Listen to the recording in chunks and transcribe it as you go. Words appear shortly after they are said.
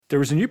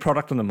There is a new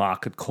product on the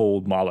market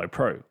called Milo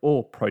Pro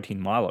or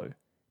Protein Milo.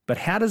 But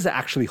how does it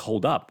actually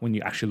hold up when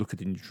you actually look at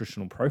the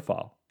nutritional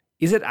profile?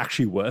 Is it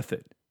actually worth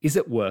it? Is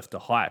it worth the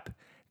hype?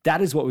 That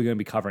is what we're going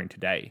to be covering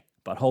today.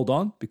 But hold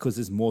on, because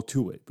there's more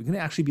to it. We're going to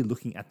actually be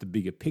looking at the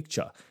bigger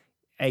picture,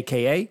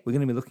 aka we're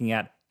going to be looking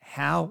at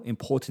how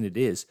important it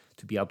is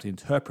to be able to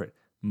interpret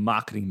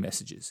marketing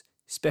messages,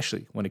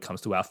 especially when it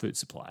comes to our food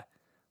supply.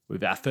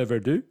 Without further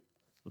ado,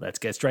 let's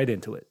get straight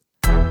into it.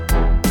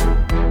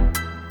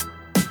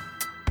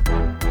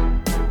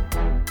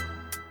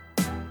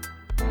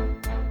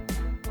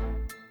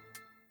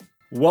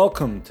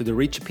 Welcome to the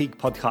Reach a Peak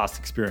podcast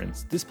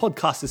experience. This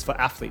podcast is for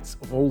athletes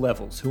of all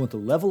levels who want to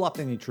level up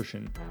their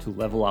nutrition to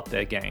level up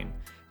their game.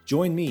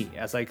 Join me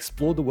as I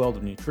explore the world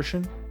of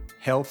nutrition,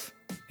 health,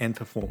 and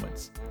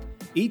performance.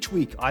 Each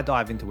week, I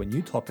dive into a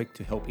new topic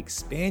to help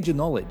expand your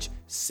knowledge,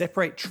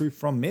 separate truth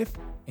from myth,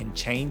 and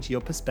change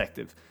your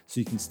perspective so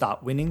you can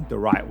start winning the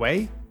right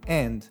way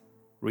and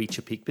reach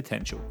your peak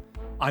potential.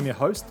 I'm your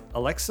host,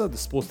 Alexa, the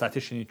sports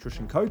dietitian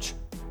nutrition coach.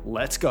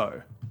 Let's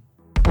go.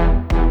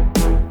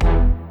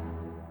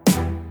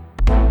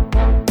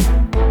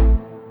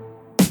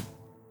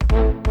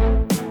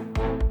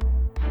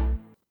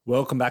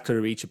 Welcome back to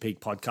the Reach a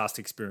Peak podcast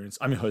experience.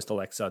 I'm your host,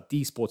 Alexa,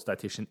 the sports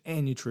dietitian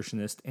and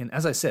nutritionist. And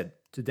as I said,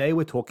 today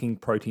we're talking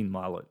Protein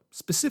Milo.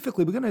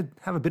 Specifically, we're going to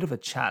have a bit of a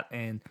chat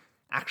and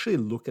actually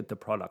look at the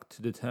product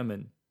to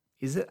determine,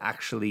 is it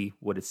actually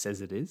what it says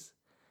it is?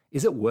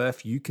 Is it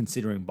worth you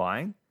considering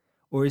buying?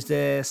 Or is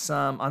there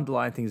some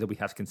underlying things that we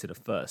have to consider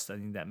first? I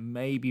think that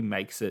maybe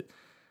makes it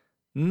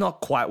not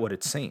quite what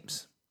it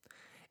seems.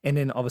 And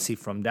then obviously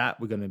from that,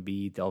 we're going to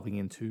be delving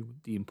into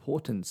the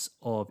importance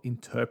of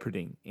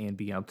interpreting and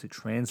being able to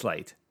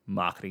translate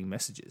marketing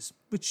messages,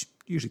 which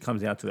usually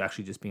comes down to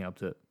actually just being able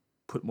to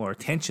put more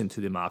attention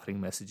to the marketing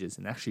messages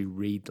and actually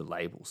read the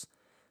labels.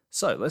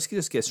 So let's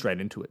just get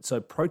straight into it. So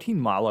Protein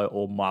Milo,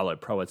 or Milo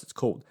Pro as it's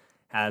called,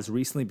 has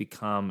recently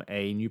become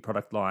a new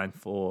product line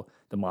for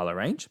the Milo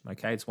range.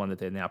 Okay, it's one that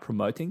they're now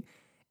promoting.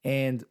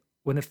 And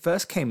when it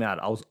first came out,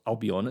 I'll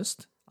be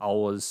honest, I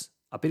was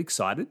a bit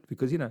excited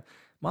because,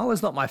 Milo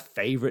is not my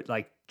favorite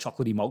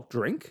chocolatey malt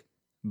drink,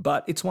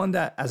 but it's one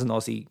that as an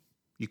Aussie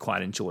you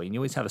quite enjoy, and you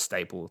always have a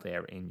staple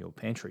there in your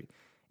pantry.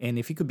 And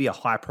if it could be a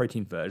high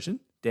protein version,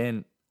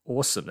 then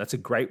awesome. That's a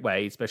great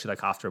way, especially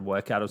after a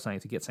workout or something,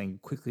 to get something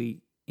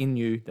quickly in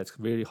you that's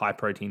really high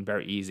protein,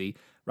 very easy,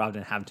 rather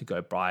than having to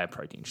go buy a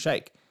protein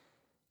shake.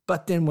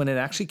 But then when it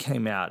actually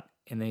came out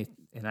and I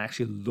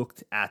actually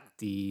looked at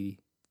the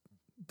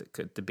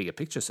bigger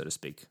picture, so to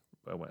speak,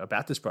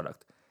 about this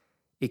product,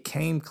 it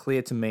came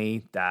clear to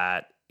me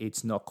that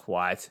it's not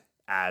quite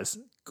as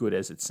good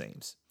as it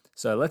seems.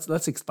 So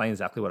let's explain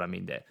exactly what I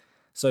mean there.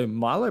 So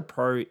Milo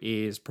Pro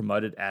is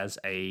promoted as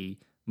a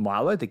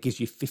Milo that gives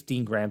you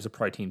 15 grams of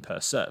protein per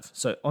serve.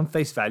 So on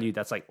face value,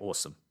 that's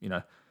awesome,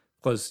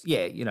 because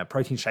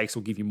protein shakes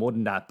will give you more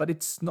than that, but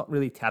it's not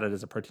really touted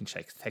as a protein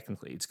shake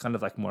technically. It's kind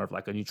of more of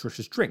a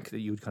nutritious drink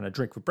that you would kind of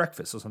drink for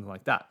breakfast or something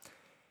like that.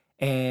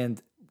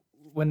 And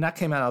when that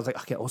came out, I was like,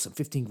 okay, awesome,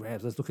 15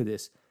 grams, let's look at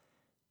this.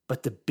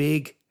 But the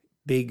big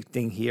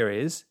thing here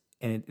is,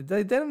 and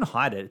they don't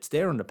hide it, it's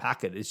there on the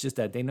packet, it's just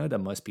that they know that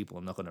most people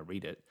are not going to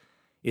read it.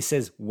 It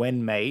says,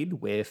 when made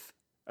with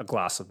a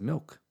glass of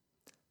milk.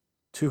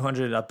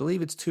 200, I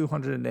believe it's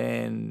 200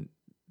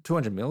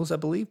 mils, I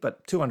believe,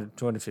 but 200,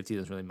 250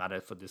 doesn't really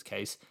matter for this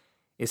case.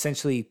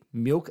 Essentially,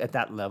 milk at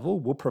that level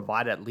will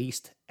provide at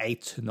least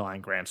 8 to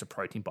 9 grams of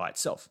protein by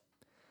itself.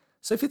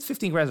 So if it's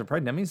 15 grams of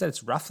protein, that means that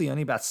it's roughly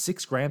only about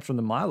 6 grams from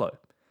the Milo.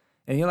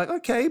 And you're like,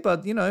 okay,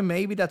 but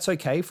maybe that's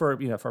okay for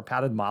a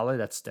powdered Milo.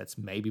 That's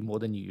maybe more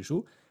than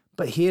usual.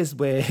 But here's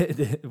where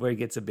it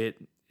gets a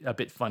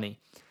bit funny.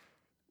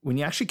 When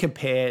you actually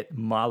compare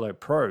Milo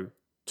Pro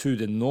to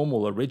the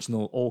normal,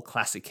 original, all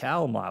classic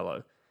cow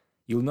Milo,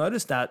 you'll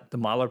notice that the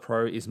Milo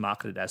Pro is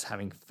marketed as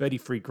having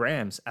 33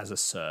 grams as a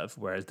serve,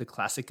 whereas the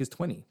classic is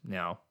 20.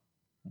 Now,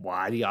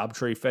 why the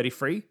arbitrary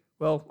 33?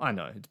 Well, I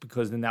know it's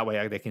because in that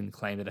way they can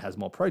claim that it has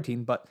more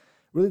protein, but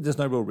really there's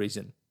no real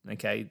reason.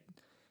 Okay.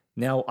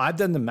 Now, I've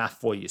done the math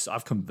for you. So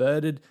I've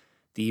converted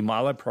the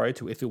Milo Pro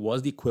to if it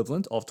was the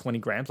equivalent of 20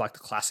 grams, like the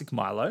classic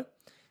Milo.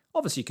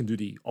 Obviously, you can do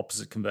the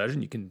opposite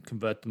conversion. You can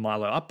convert the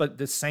Milo up, but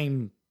the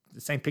same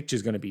picture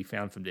is going to be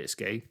found from this,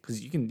 okay?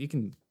 Because you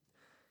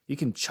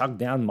can chug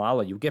down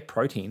Milo. You'll get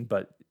protein,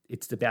 but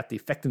it's about the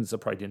effectiveness of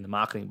protein, the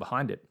marketing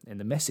behind it, and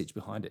the message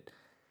behind it.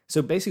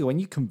 So basically, when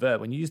you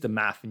use the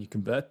math and you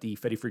convert the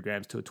 33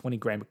 grams to a 20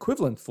 gram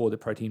equivalent for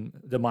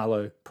the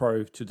Milo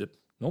Pro to the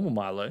normal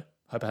Milo,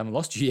 hope I haven't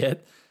lost you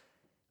yet,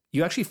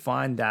 you actually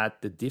find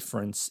that the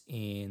difference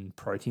in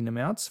protein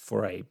amounts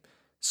for a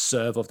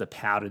serve of the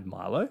powdered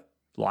Milo,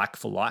 like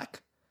for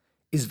like,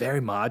 is very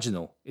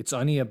marginal. It's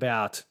only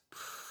about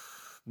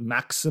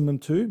maximum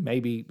 2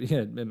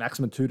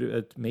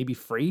 to maybe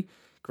 3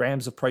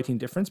 grams of protein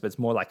difference, but it's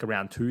more like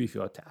around 2 if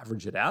you were to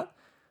average it out.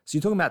 So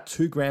you're talking about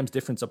 2 grams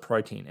difference of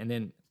protein, and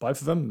then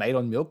both of them made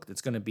on milk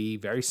that's going to be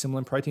very similar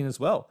in protein as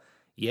well.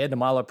 Yeah, the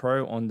Milo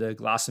Pro on the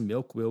glass of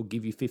milk will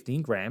give you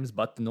 15 grams,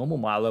 but the normal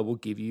Milo will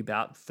give you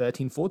about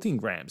 13, 14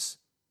 grams.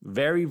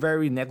 Very,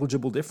 very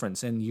negligible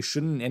difference. And you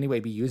shouldn't anyway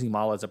be using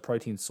Milo as a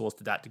protein source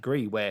to that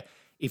degree where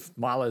if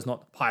Milo is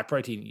not high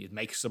protein, it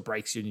makes or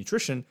breaks your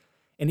nutrition.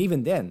 And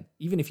even then,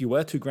 even if you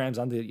were 2 grams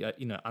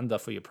under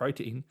for your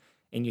protein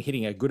and you're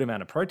hitting a good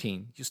amount of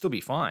protein, you'll still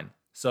be fine.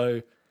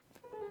 So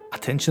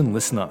attention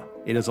listener,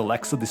 it is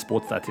Alexa, the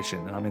sports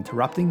dietitian, and I'm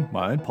interrupting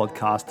my own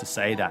podcast to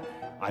say that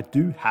I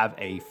do have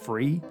a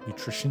free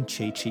nutrition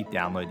cheat sheet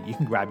download. You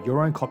can grab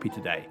your own copy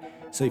today.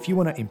 So if you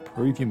want to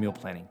improve your meal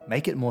planning,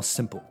 make it more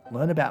simple,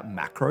 learn about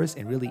macros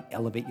and really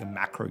elevate your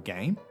macro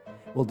game,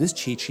 well, this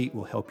cheat sheet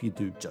will help you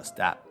do just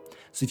that.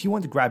 So if you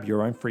want to grab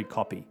your own free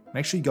copy,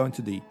 make sure you go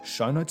into the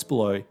show notes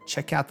below,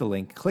 check out the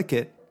link, click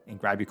it, and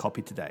grab your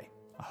copy today.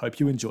 I hope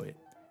you enjoy it.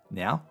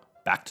 Now,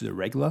 back to the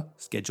regular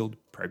scheduled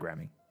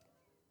programming.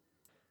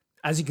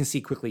 As you can see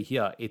quickly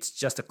here, it's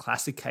just a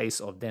classic case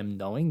of them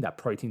knowing that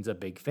protein's a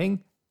big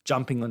thing,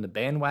 jumping on the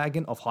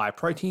bandwagon of high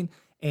protein,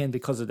 and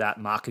because of that,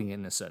 marketing it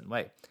in a certain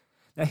way.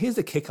 Now, here's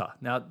the kicker.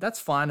 Now, that's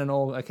fine and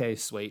all. Okay,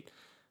 sweet.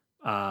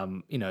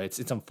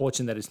 It's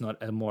unfortunate that it's not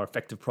a more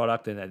effective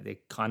product and that they're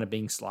kind of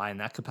being sly in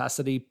that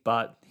capacity.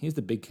 But here's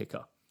the big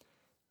kicker.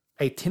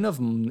 A tin of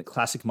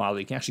classic Milo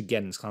you can actually get,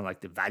 and it's kind of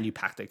like the value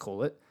pack, they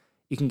call it.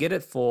 You can get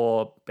it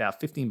for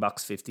about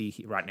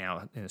 $15.50 right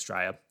now in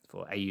Australia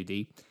for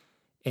AUD.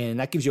 And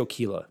that gives you a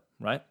kilo,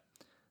 right?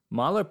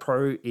 Milo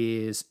Pro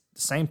is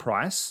the same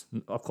price.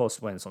 Of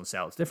course, when it's on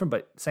sale, it's different,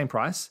 but same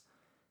price.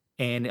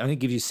 And it only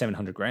gives you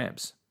 700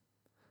 grams.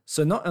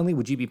 So not only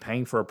would you be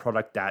paying for a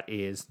product that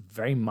is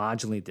very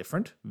marginally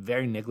different,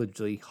 very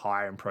negligibly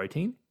higher in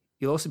protein,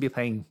 you'll also be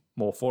paying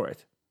more for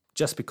it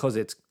just because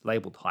it's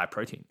labeled high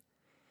protein.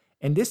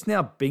 And this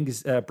now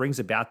brings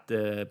about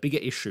the bigger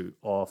issue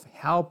of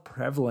how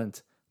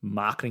prevalent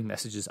marketing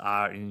messages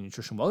are in the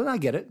nutrition world. And I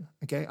get it.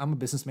 Okay, I'm a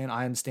businessman.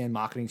 I understand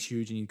marketing is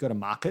huge and you've got to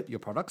market your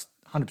products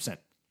 100%.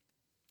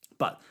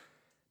 But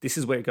this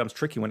is where it becomes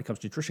tricky when it comes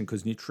to nutrition,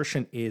 because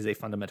nutrition is a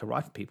fundamental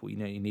right for people. You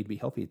need to be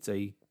healthy. It's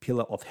a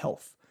pillar of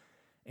health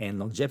and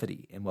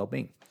longevity and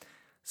well-being.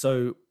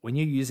 So when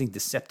you're using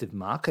deceptive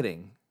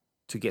marketing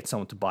to get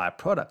someone to buy a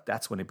product,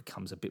 that's when it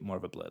becomes a bit more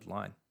of a blurred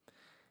line.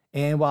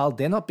 And while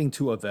they're not being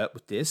too overt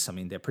with this, I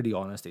mean, they're pretty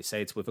honest. They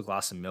say it's with a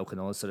glass of milk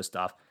and all this sort of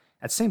stuff.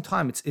 At the same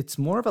time, it's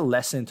more of a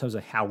lesson in terms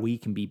of how we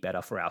can be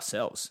better for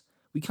ourselves.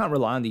 We can't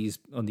rely on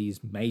these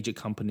major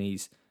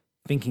companies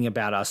thinking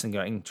about us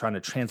and trying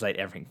to translate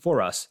everything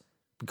for us,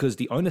 because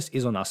the onus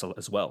is on us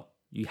as well.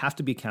 You have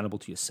to be accountable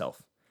to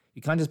yourself.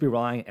 You can't just be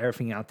relying on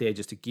everything out there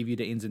just to give you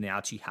the ins and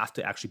outs. You have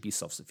to actually be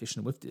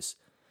self-sufficient with this.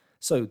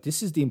 So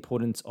this is the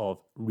importance of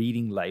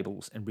reading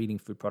labels and reading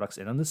food products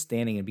and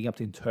understanding and being able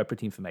to interpret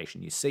the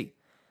information you see.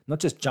 Not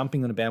just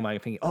jumping on a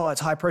bandwagon thinking, oh,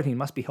 it's high protein,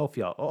 must be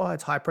healthier. Oh,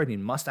 it's high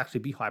protein, must actually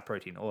be high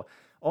protein. Or,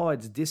 oh,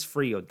 it's this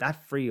free or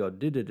that free or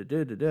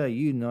da-da-da-da-da-da.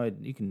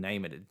 You can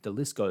name it. The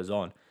list goes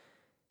on.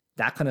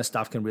 That kind of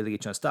stuff can really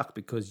get you unstuck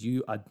because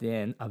you are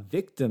then a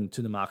victim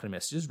to the marketing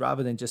messages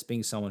rather than just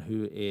being someone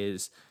who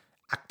is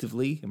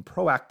actively and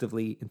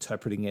proactively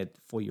interpreting it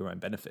for your own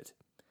benefit.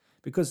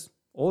 Because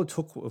all it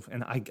took,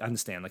 and I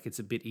understand, like it's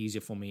a bit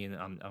easier for me, and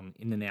I'm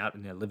in and out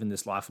and living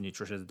this life of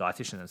nutrition as a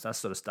dietitian and that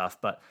sort of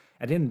stuff. But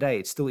at the end of the day,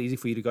 it's still easy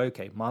for you to go,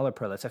 okay, Milo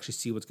Pro, let's actually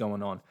see what's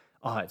going on.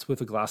 Oh, it's with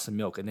a glass of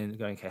milk, and then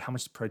going, okay, how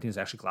much protein does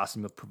actually glass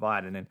of milk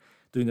provide? And then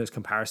doing those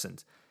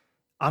comparisons.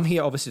 I'm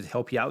here obviously to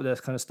help you out with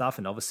that kind of stuff,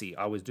 and obviously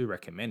I always do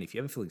recommend if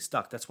you're ever feeling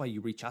stuck, that's why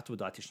you reach out to a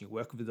dietitian, you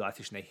work with a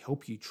dietitian, they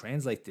help you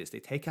translate this, they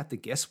take out the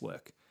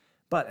guesswork.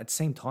 But at the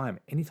same time,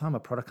 anytime a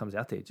product comes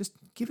out there, just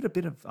give it a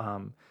bit of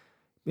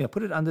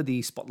put it under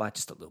the spotlight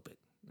just a little bit,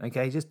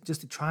 okay?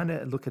 Just trying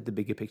to look at the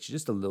bigger picture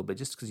just a little bit,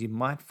 just because you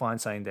might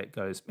find something that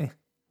goes,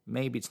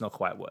 maybe it's not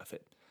quite worth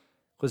it.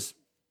 Because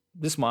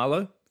this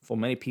Milo, for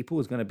many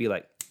people, is going to be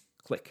like,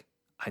 click,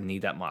 I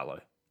need that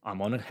Milo.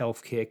 I'm on a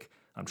health kick.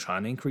 I'm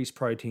trying to increase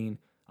protein.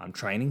 I'm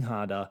training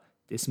harder.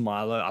 This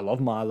Milo, I love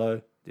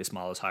Milo. This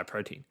Milo is high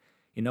protein.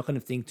 You're not going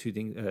to think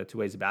two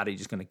ways about it. You're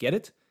just going to get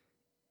it.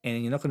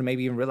 And you're not going to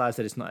maybe even realize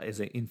that it's not as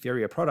an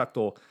inferior product,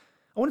 or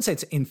I wouldn't say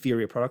it's an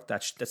inferior product.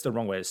 That's the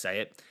wrong way to say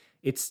it.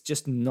 It's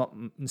just not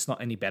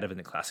any better than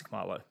the classic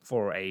Milo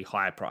for a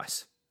higher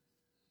price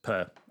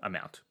per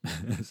amount,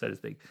 so to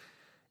speak.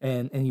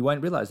 And you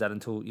won't realize that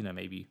until,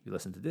 maybe you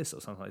listen to this or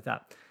something like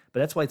that. But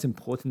that's why it's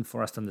important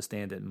for us to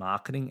understand that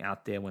marketing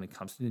out there when it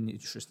comes to the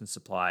nutrition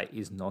supply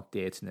is not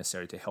there to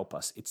necessarily to help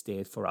us. It's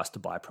there for us to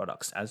buy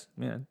products, as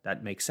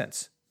that makes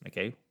sense.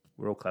 Okay,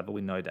 we're all clever.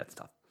 We know that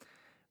stuff.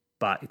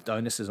 But the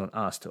onus is on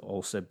us to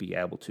also be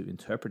able to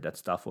interpret that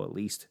stuff, or at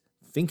least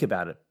think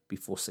about it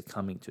before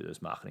succumbing to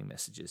those marketing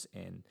messages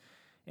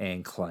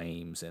and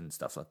claims and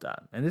stuff like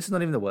that. And this is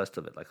not even the worst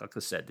of it. Like I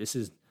said, this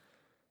is,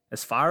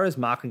 as far as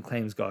marketing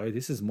claims go,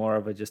 this is more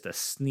of just a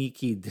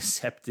sneaky,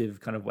 deceptive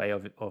kind of way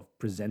of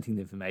presenting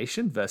the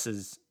information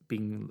versus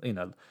being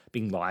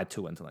lied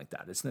to and something like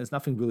that. There's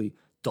nothing really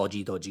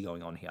dodgy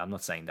going on here. I'm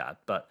not saying that,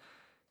 but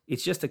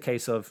it's just a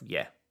case of,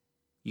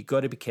 you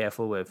got to be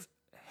careful with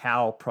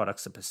how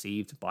products are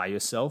perceived by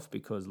yourself,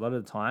 because a lot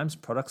of the times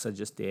products are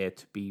just there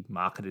to be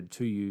marketed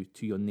to you,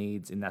 to your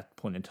needs in that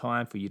point in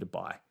time for you to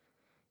buy.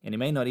 And it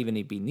may not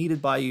even be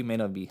needed by you, may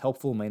not be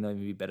helpful, may not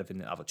even be better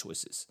than other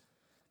choices.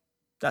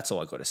 That's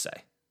all I got to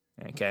say.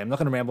 Okay, I'm not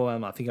going to ramble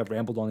on. I think I've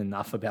rambled on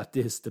enough about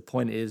this. The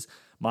point is,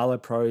 Milo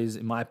Pro is,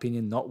 in my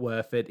opinion, not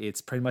worth it.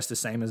 It's pretty much the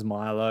same as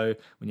Milo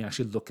when you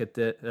actually look at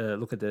the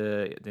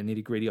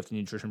nitty gritty of the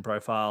nutrition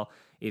profile.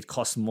 It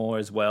costs more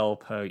as well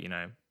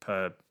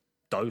per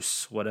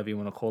dose, whatever you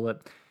want to call it.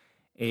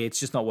 It's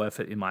just not worth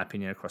it, in my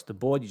opinion, across the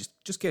board. You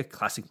just get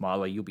classic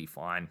Milo, you'll be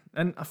fine.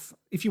 And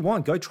if you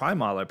want, go try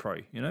Milo Pro.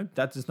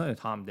 There's no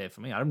harm there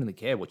for me. I don't really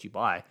care what you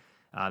buy.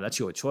 That's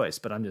your choice.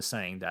 But I'm just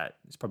saying that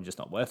it's probably just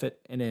not worth it.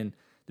 And then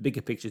the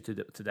bigger picture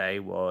today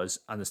was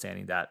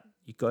understanding that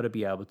you got to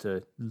be able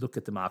to look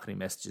at the marketing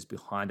messages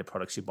behind the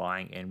products you're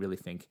buying and really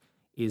think,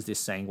 is this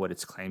saying what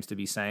it claims to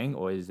be saying,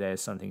 or is there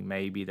something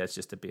maybe that's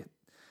just a bit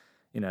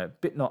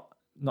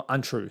not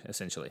untrue,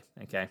 essentially.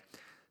 Okay,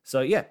 so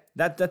yeah,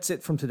 that's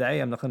it from today.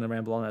 I'm not going to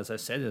ramble on. As I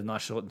said, it's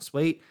nice, short, and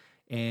sweet.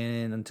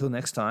 And until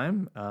next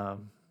time,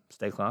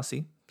 stay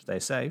classy, stay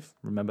safe.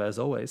 Remember, as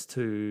always,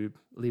 to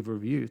leave a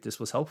review if this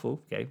was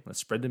helpful. Okay, let's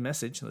spread the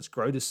message. Let's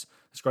grow this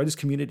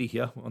community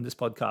here on this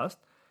podcast.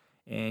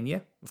 And yeah,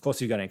 of course,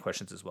 if you've got any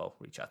questions as well,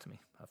 reach out to me.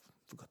 I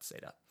forgot to say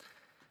that.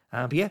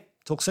 But yeah,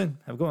 talk soon.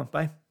 Have a good one.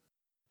 Bye.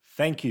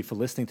 Thank you for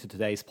listening to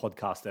today's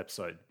podcast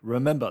episode.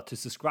 Remember to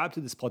subscribe to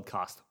this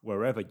podcast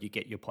wherever you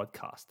get your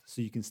podcast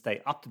so you can stay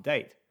up to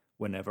date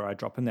whenever I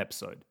drop an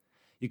episode.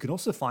 You can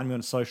also find me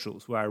on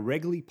socials where I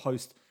regularly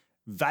post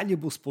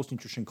valuable sports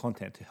nutrition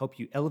content to help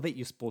you elevate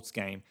your sports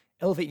game,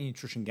 elevate your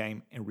nutrition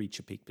game, and reach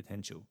your peak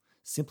potential.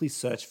 Simply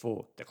search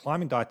for The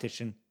Climbing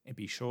Dietitian and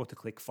be sure to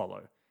click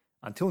follow.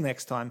 Until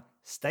next time,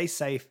 stay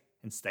safe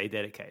and stay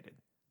dedicated.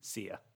 See ya.